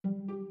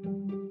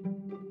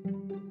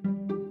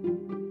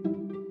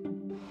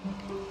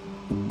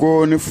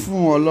Ògo ni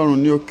fún Ọlọ́run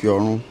ní òkè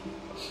ọ̀run.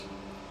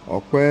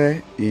 Ọpẹ́,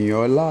 ìyìn,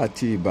 ọlá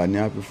àti ìbà ni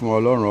a fi fún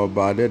Ọlọ́run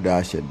ọba adẹ́dàá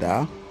aṣẹ̀dá.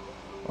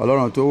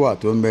 Ọlọ́run tó wà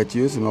tó ń bẹ tí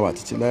yóò sì máa wà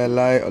títí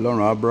láéláé.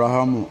 Ọlọ́run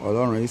Ábúráhámù,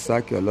 Ọlọ́run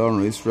Ísákì,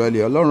 Ọlọ́run Ísírẹ́lì,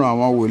 Ọlọ́run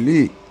àwọn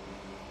wòlíì,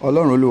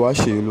 Ọlọ́run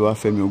Olúwaṣeyì,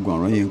 Olúwafẹ́mi ogun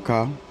ọ̀run yínká.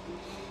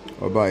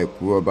 Ọba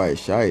ìkú, ọba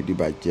ìṣá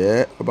ìdìbàjẹ́,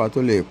 ọba tó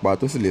lè pa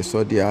tó sì lè sọ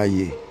di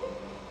ààyè.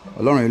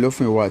 Ọlọ́run yìí ló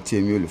fún ìwọ àti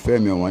èmi olùfẹ́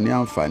mi ọ̀wọ́n ní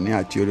àǹfààní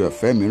àti oore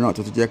ọ̀fẹ́ mìíràn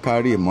tó tún jẹ́ ká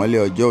rí ìmọ́lẹ̀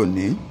ọjọ́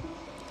òní.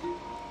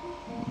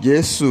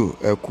 Jésù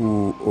ẹ kú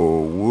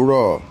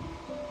òwúrọ̀.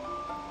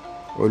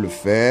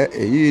 Olùfẹ́,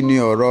 èyí ni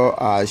ọ̀rọ̀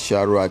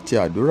àṣàrò àti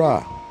àdúrà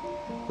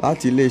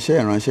láti iléeṣẹ́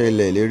ìránṣẹ́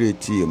ilẹ̀ ìlérí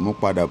ti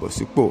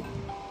ìmúpadàbọ̀sípò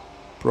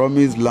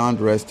Promised Land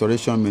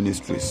Restoration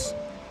Ministries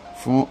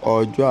fún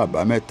ọjọ́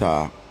àbámẹ́ta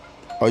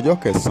ọjọ́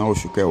kẹsàn-án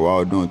oṣù kẹwàá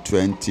ọdún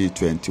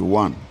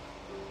 2021.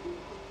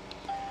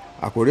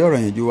 Àkòrí ọ̀rọ̀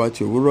ìyànjú wa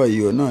ti òwúrọ̀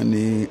yìí náà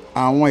ni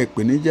àwọn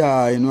ìpèníjà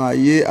inú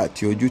ayé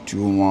àti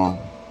ojútùú wọn.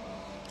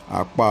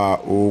 Apá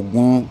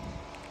 20.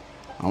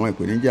 Àwọn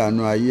ìpèníjà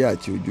inú ayé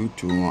àti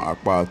ojútùú wọn,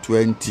 apá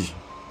 20.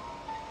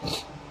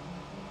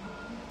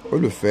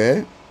 Olùfẹ́,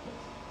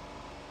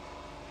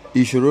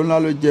 ìṣòro ńlá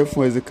ló jẹ́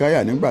fún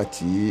Hezekiah nígbà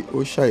tí ó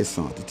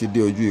ṣàìsàn títí dé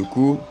ojú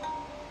ikú,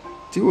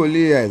 tí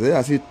wòlíì Àìsáyà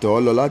sì tọ̀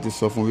ọ́ lọ láti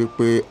sọ fún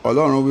wípé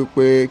Ọlọ́run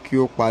wípé kí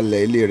ó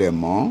palẹ̀ ilé rẹ̀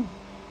mọ́,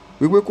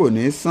 wípé kò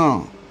ní sàn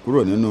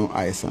kúrò nínú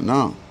àìsàn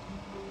náà.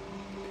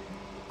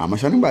 Àmọ́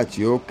ṣá nígbà tí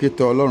ó ké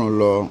tọ̀ Ọlọ́run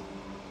lọ,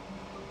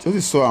 tí ó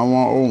sì sọ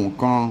àwọn ohun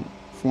kan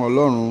fún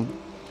Ọlọ́run,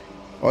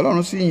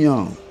 Ọlọ́run sì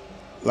yàn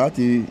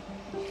láti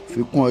fi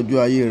kún ọjọ́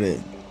ayé rẹ̀.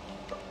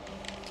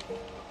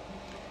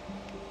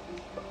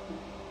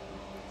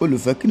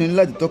 Olùfẹ́, kí ni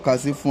láti tọ́ka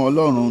sí fún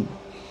Ọlọ́run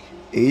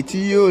èyí tí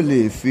yóò lè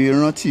fi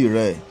rántí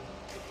rẹ̀?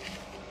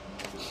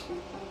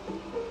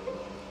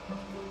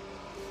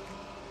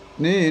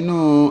 Ní inú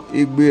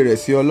igbe rẹ̀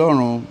sí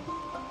Ọlọ́run,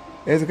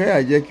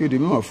 Hezekiah jẹ́ kí ó di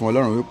mímọ̀ fún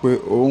Ọlọ́run wípé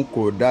òun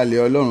kò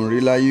dálẹ̀ Ọlọ́run rí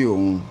láyé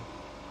òun.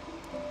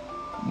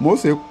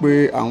 Mósè pe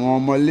àwọn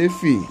ọmọ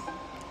Léfì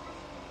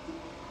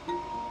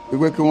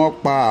wípé kí wọ́n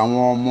pa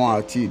àwọn ọmọ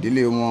àti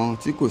ìdílé wọn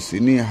tí kò sí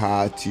ní ìhà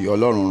ti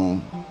Ọlọ́run run.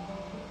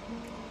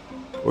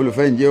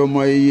 Olùfẹ́, ǹjẹ́ o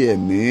mọ iye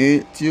ẹ̀mí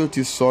tí ó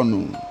ti sọnù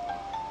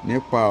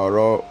nípa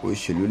ọ̀rọ̀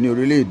òṣèlú ní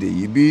orílẹ̀-èdè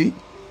yìí bí?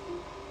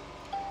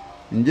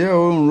 Ǹjẹ́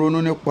o ń ronú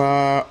nípa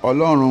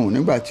Ọlọ́run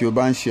nígbà tí o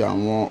bá ń ṣe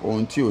àwọn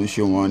ohun tí ò ń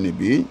ṣe wọn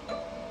níbí?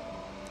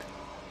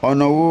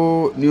 Ọ̀nà wo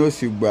ni o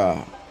sì gbà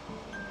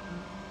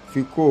fi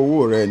kó owó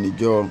rẹ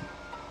níjọ?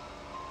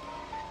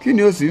 Kí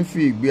ni o sì ń fi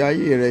ìgbé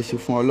ayé rẹ ṣe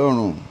fún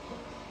Ọlọ́run?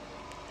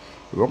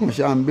 Ìwọ kàn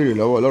ṣáà ń béèrè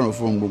lọ́wọ́ Ọlọ́run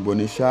fún ohun gbogbo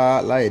ní ṣá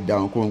láì dá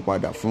ohunkóhun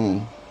padà fún un.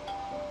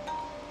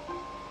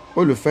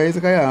 Olùfẹ́,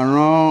 Hezekiah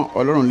rán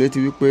Ọlọ́run létí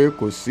wípé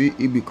kò sí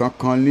ibi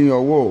kankan ní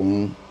ọwọ́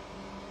òun.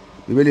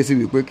 Bíbélì sì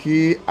wípé kí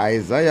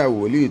Àìsáyà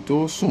wòlíì tó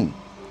sùn,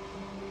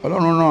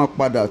 Ọlọ́run rán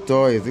padà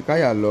tọ̀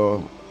Hezekiah lọ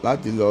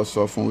láti lọ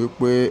sọ fún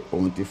wípé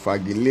òun ti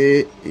fagilé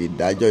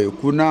ìdájọ́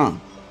ikú náà.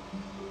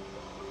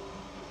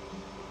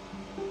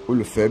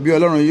 Olùfẹ́, bí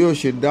Ọlọ́run yóò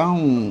ṣe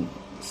dáhùn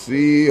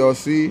sí ọ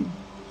sí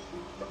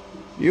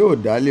yóò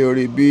dá lé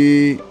orí bí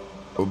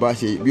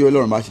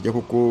Ọlọ́run bá ṣe jẹ́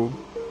kókó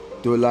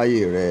tó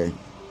láyé rẹ.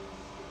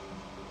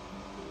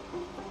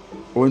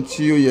 Ohun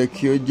tí ó yẹ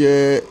kí ó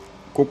jẹ́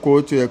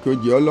kókó tó yẹ kí ó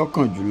jẹ́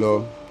ọlọ́kàn jùlọ,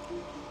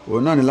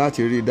 òun náà ni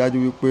láti rí i dájú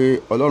wípé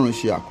Ọlọ́run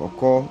ṣe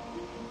àkọ́kọ́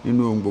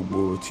nínú ohun gbogbo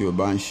tí o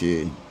bá ń ṣe.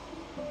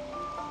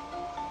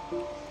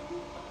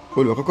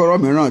 Olùkọ́kọ́rọ́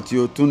mìíràn tí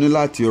o tún ní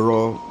láti rọ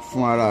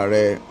fún ara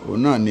rẹ, òun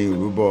náà ni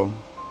ìrúbọ.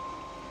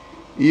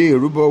 Iye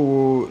ìrúbọ wo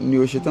ni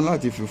o ṣetán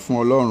láti fi fún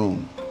Ọlọ́run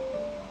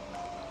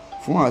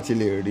fún àti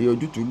lè rí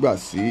ojútùú gbà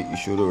sí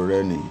ìṣòro rẹ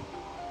nì?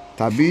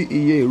 Tàbí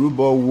iye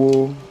ìrúbọ wo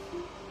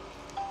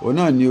òun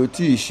náà ni o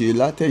tí ì ṣe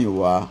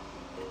látẹ̀yìnwá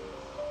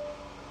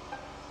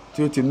tí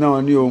ó ti ná ọ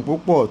ní ohun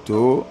púpọ̀ tó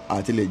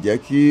àti lè jẹ́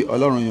kí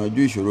Ọlọ́run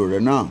yanjú ìṣòro rẹ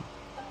náà?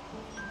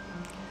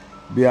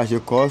 Bí a ṣe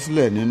kọ ọ́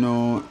sílẹ̀ nínú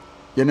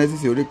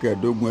Genesis orí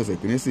 15 ẹsẹ̀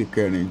 1 sí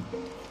 4,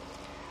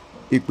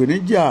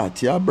 ìpèníjà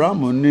tí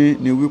Ábúráhámù ní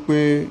ni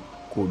wípé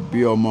kò bí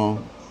ọmọ.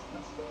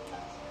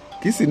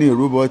 Kí sì ni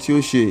ìrúbọ tí ó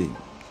ṣe?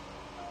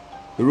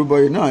 Ìrúbọ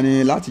yìí náà ni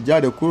láti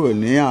jáde kúrò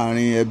ní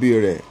àárín ẹbí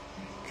rẹ̀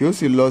kí ó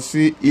sì lọ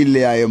sí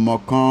ilẹ̀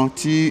àìmọ̀kan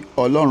tí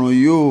Ọlọ́run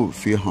yóò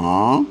fi hàn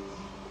án.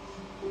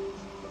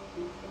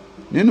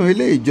 Nínú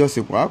ilé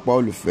ìjọsìn pàápàá,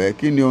 olùfẹ́,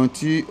 kí ni ohun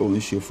tí ò ń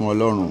ṣe fún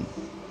Ọlọ́run?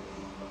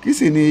 Kí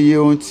sì ni iye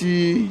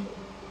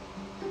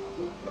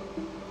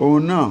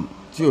ohun náà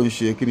tí ò ń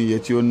ṣe, kí ni iye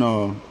tí ó ná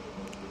ọ?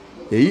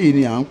 Èyí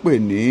ni à ń pè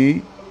ní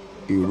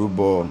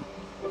ìrúbọ.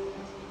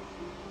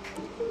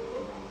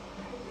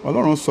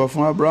 Ọlọ́run sọ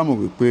fún Ábúráhámù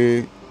wípé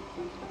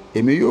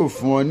èmi yóò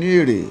fún ọ ní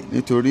èrè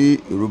nítorí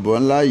ìrúbọ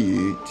ńlá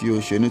yìí tí o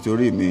ṣe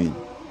nítorí mi.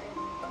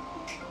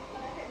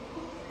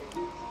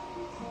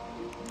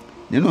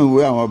 Nínú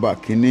ìwé àwọn ọba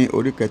kìíní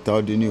orí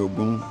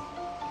 7,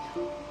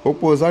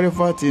 opó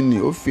Sárífátì ni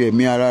ó fi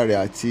ẹ̀mí ara rẹ̀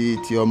àti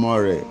ti ọmọ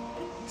rẹ̀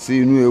sí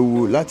inú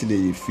ewu láti lè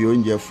fi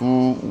oúnjẹ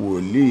fún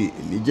wòlíì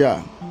Èlíjà.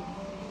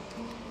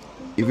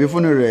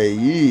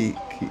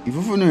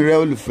 ìfífúnni rẹ̀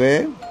olùfẹ́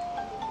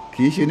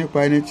kì í ṣe nípa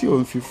ẹni tí ò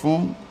ń fi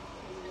fún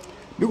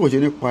bí kò ṣe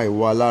nípa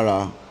ìwà lára,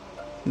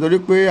 nítorí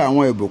pé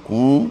àwọn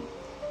ìbùkún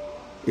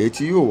èyí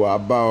tí yóò wá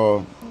bá ọ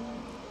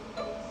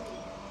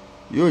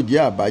yóò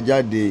jẹ́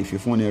àbájáde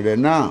ìfifúnni rẹ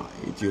náà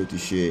èyí tí o ti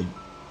ṣe.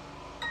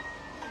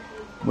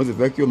 Mo sì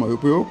fẹ́ kí o mọ̀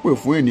wípé ó pè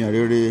fún ènìyàn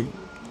rere,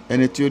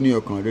 ẹni tí ó ní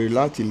ọkàn rere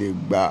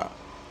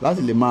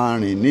láti lè máa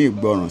rìn ní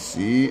ìgbọràn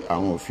sí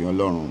àwọn òfin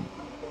Ọlọ́run.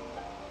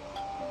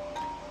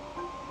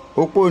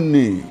 Opó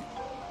nì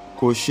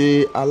kò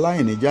ṣe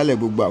aláìní jálẹ̀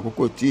gbogbo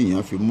àkókò tí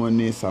ìyàn fi mọ́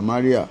ní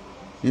Samaria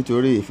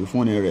nítorí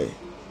ìfifúnni rẹ̀.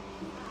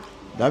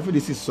 Dáfídì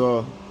sì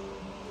sọ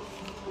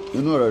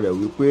nínú ọ̀rọ̀ rẹ̀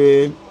wípé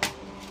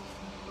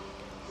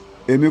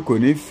èmi kò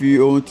ní fi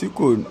ohun tí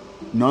kò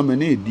ná mi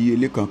ní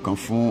ìdíyelé kankan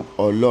fún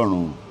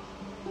Ọlọ́run.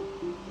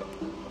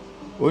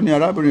 Ó ní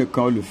arábìnrin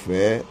kan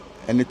olùfẹ́,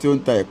 ẹni tí ó ń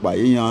ta ẹ̀pà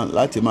yíyan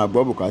láti máa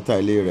gbọ́ bùkátà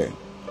ilé rẹ̀.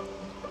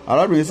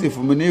 Arábìnrin sì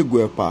fún mi ní ìgò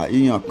ẹ̀pà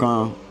yíyan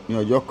kan ní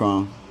ọjọ́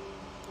kan.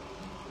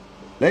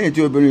 Lẹ́yìn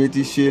tí obìnrin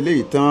ti ṣe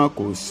eléyìí tán,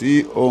 kò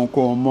sí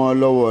ohunkóhun mọ́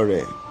lọ́wọ́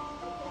rẹ̀.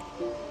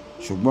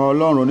 Ṣùgbọ́n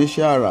Ọlọ́run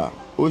oníṣẹ́ àrà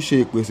ó ṣe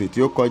ìpèsè tí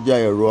ó kọjá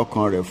èrò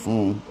ọkàn rẹ̀ fún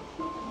un.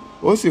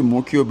 Ó sì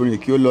mú kí obìnrin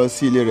kí ó lọ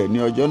sí ilé rẹ̀ ní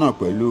ọjọ́ náà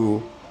pẹ̀lú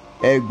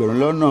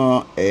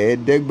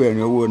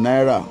 700,000 owó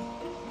náírà,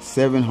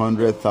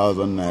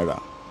 700,000 naira.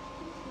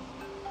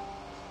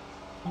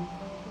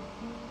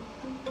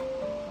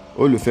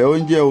 Olùfẹ́, ó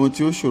ń jẹ́ ohun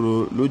tí ó ṣòro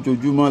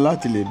lójoojúmọ́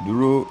láti lè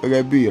dúró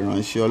gẹ́gẹ́ bí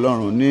ìránṣẹ́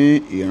Ọlọ́run ní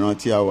ìran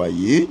tí a wà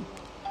yìí,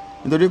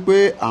 nítorí pé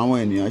àwọn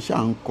ènìyàn ṣá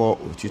ń kọ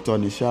òtítọ́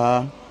ní ṣá.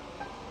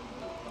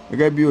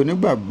 Gẹ́gẹ́ bí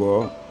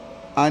onígbàgbọ́,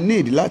 a ní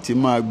ìdí láti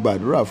máa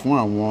gbàdúrà fún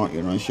àwọn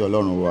ìránṣẹ́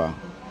Ọlọ́run wa,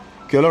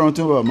 kí Ọlọ́run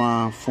túbọ̀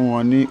máa fún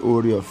wọn ní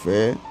oore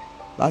ọ̀fẹ́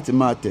láti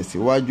máa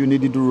tẹ̀síwájú ní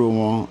dídúró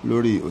wọn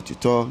lórí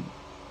òtítọ́.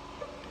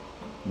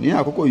 Ní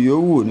àkókò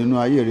yòówù nínú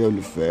ayé rẹ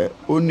olùfẹ́,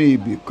 ó ní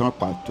ibì kan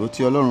pàtó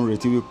tí Ọlọ́run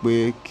retí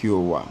wípé kí o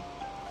wà.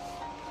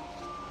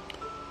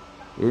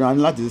 Ìran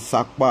ní láti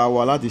sapá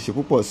wa láti ṣe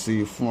púpọ̀ sí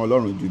i fún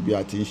Ọlọ́run ju bí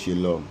a ti ń ṣe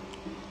lọ,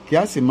 kí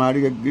a sì máa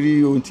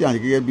rí ohun tí a ń ṣe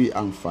gẹ́gẹ́ bí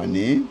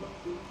àǹfààní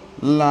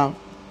ńlá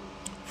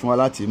fún wa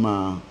láti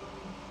máa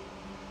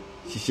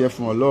ṣiṣẹ́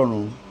fún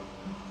Ọlọ́run.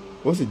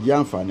 Ó sì jẹ́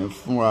àǹfààní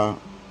fún wa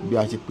bí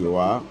a ṣe pè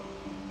wá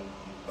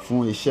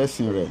fún iṣẹ́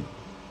sìn rẹ̀.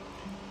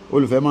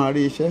 Olùfẹ́, máa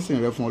rí iṣẹ́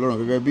sìn rẹ fún Ọlọ́run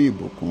gẹ́gẹ́ bí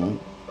ìbùkún.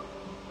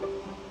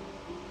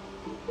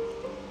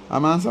 A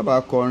máa ń sábà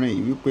kọrin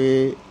yìí wípé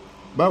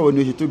báwo ni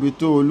o ṣe tóbi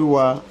tó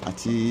Olúwa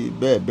àti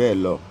bẹ́ẹ̀ bẹ́ẹ̀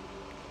lọ.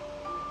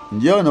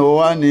 Ǹjẹ́ ọ̀nà wo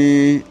wá ni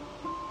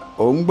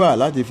ò ń gbà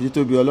láti fi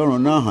títóbi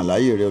Ọlọ́run náà hàn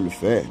láyé rẹ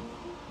olùfẹ́?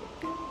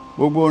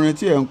 Gbogbo orin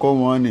tí ẹ̀ ń kọ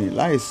wọn ni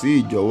láìsí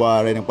ìjọ̀wọ́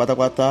ara ẹni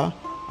pátápátá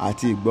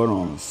àti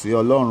ìgbọràn sí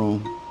Ọlọ́run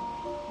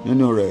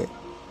nínú rẹ̀,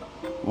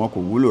 wọn kò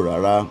wúlò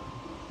rárá.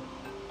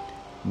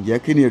 Ǹjẹ́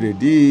kí ni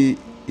èrèdí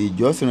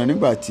ìjọsìn rẹ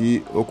nígbà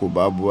tí o kò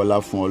bá bu ọlá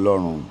fún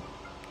Ọlọ́run?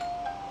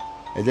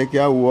 Ẹ jẹ́ kí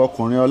a wo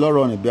ọkùnrin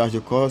ọlọ́rọ̀ ní bí a ṣe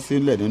kọ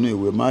sílẹ̀ nínú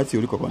ìwé Mátíù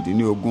orí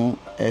 19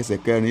 ẹsẹ̀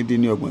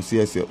 14 sí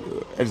ẹsẹ̀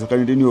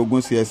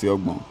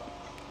 30.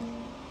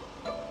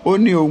 Ó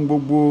ní ohun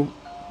gbogbo,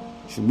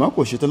 ṣùgbọ́n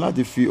kò ṣetán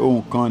láti fi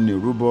ohun kan ní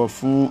rúbọ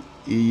fún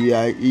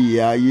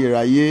iye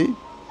ayérayé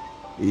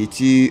èyí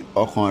tí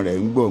ọkàn rẹ̀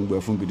ń gbòǹgbẹ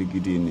fún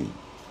gidigidi ni.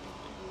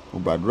 Mo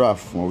gbàdúrà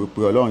fún ọ wípé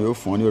Ọlọ́run yóò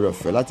fún ọ ní oore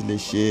ọ̀fẹ́ láti lè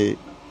ṣe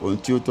ohun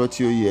tí ó tọ́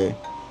tí ó yẹ,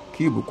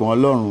 kí ìbùkún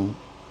Ọlọ́run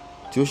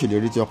tí ó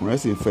ṣèlérí tí ọkùnrin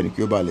sì ń fẹ́ ni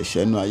kí ó bá lè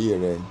ṣẹ́nu ayé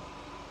rẹ.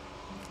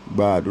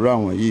 Gba àdúrà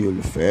wọ̀nyí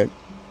olùfẹ́.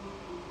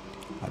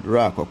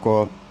 Àdúrà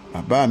àkọ́kọ́: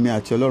 bàbá mi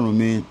àti Ọlọ́run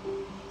mi,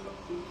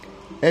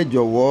 ẹ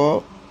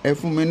jọ̀wọ́ ẹ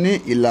fún mi ní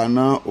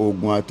ìlànà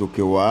òògùn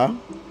àtòkèwá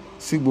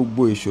sí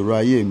gbogbo ìṣòro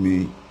ayé mi,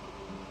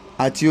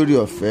 àti oore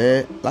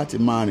ọ̀fẹ́ láti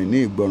máa rìn ní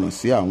ìgbọràn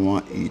sí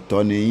àwọn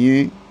ìtọ́ni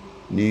yín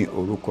ní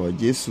orúkọ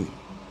Jésù.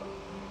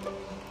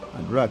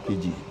 Àdúrà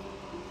kejì: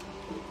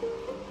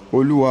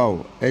 Olúwa o,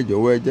 ẹ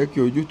jọ̀wọ́ ẹ jẹ́ kí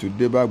ojútùú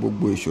dé bá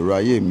gbogbo ìṣòro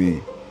ayé mi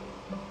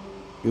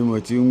bí mo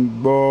ti ń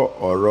gbọ́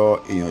ọ̀rọ̀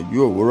ìyànjú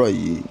òwúrọ̀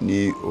yìí ní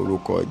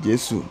orúkọ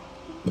Jésù.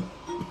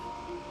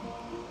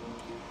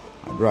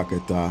 Àdúrà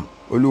kẹta: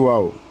 Olúwa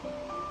o,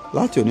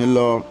 láti òní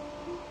lọ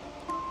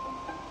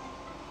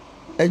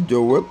ẹ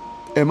jọ̀wọ́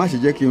ẹ má ṣe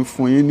jẹ́ kí n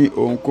fún yín ní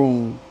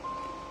ohunkóhun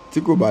tí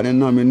kò bá ní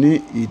ná mi ní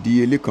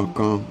ìdíyelé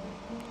kankan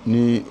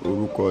ní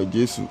orúkọ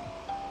Jésù.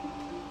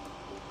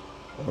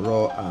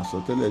 Ọ̀rọ̀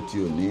àsọtẹ́lẹ̀ tí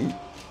òní.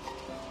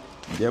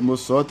 Ǹjẹ́ mo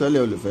sọ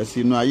tẹ́lẹ̀ olùfẹ́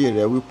sínú ayé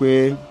rẹ wípé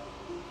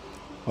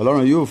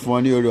Ọlọ́run yóò fún ọ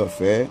ní oore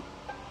ọ̀fẹ́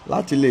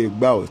láti lè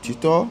gba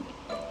òtítọ́,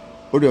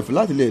 oore ọ̀fẹ́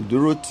láti lè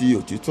dúró ti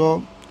òtítọ́,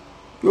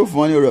 yóò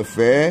fún ọ ní oore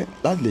ọ̀fẹ́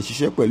láti lè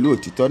ṣiṣẹ́ pẹ̀lú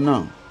òtítọ́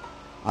náà,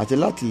 àti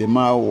láti lè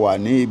máa wà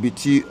ní ibi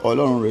tí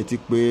Ọlọ́run retí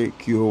pé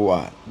kí o wà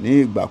ní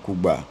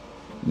ìgbàkúgbà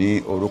ní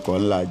orúkọ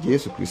ńlá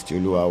Jésù Kristi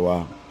Olúwa wa.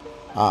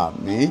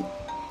 Àmín.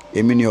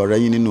 Èmi ni ọ̀rẹ́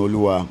yín nínú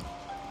Olúwa,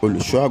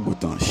 olùṣọ́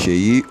àgùntàn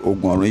Ṣèyí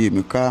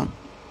Ògùnọ̀rúnyìmíká.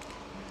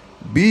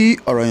 Bí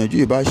ọ̀rọ̀ ìyànjú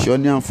yìí bá ṣe ọ́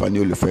ní àǹfààní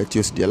olùfẹ́ tí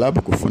o sì di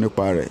alábùkún fún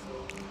nípa rẹ̀,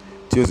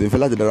 tí o sì ń fẹ́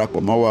láti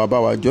darapọ̀ mọ́ wa bá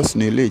wa jọ́sìn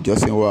ní ilé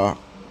ìjọsìn wa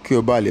kí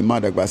o bá lè máa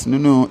dàgbà sí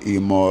nínú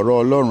ìmọ̀ ọ̀rọ̀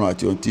Ọlọ́run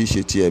àti ohun tí í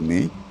ṣe ti ẹ̀mí.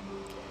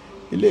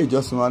 Ilé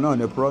ìjọsìn wa náà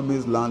ni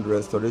Promise Land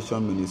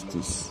Restoration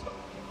Ministries,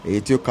 èyí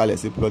tí ó kalẹ̀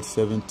sí plot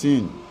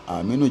 17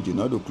 Aminu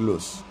Jinadu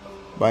Close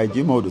by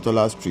Jimoh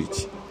Odutola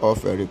Street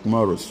off Eric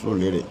Moore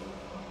Surulere.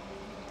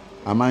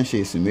 A máa ń ṣe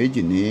ìsìn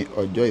méjì ní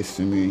ọjọ́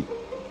ìsinmi.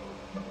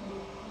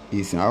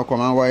 Ìsìn àkọ́kọ́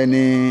máa ń wáyé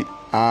ní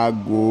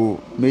aago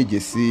 7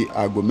 sí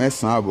aago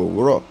 9 àbọ̀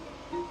òwúrọ̀,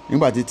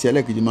 nígbàtí tí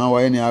ẹlẹ́kejì máa ń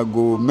wáyé ní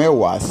aago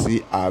 10 sí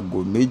aago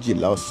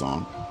 12 ọ̀sán.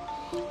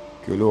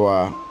 Kí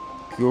Olúwa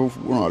kí ó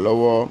ràn ọ́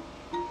lọ́wọ́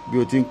bí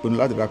o ti ń pinnu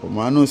láti darapọ̀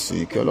mọ́ àánú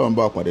ìsìn, kí Ọlọ́run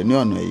bá ọ pàdé ní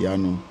ọ̀nà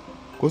ìyanu,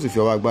 kó sì fi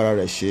ọwọ́ agbára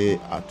rẹ̀ ṣe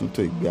àtúntò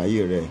ìgbé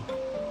ayé rẹ̀,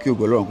 kí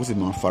ògo Ọlọ́run kó sì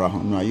máa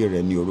farahàn nínú ayé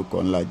rẹ̀ ní orúkọ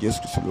ńlá Jésù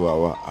Kristi Olúwa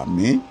wa.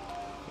 Àmín.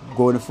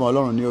 Ògo ni fún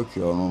Ọlọ́run ní òkè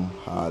ọ̀run.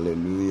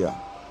 Hallelujah.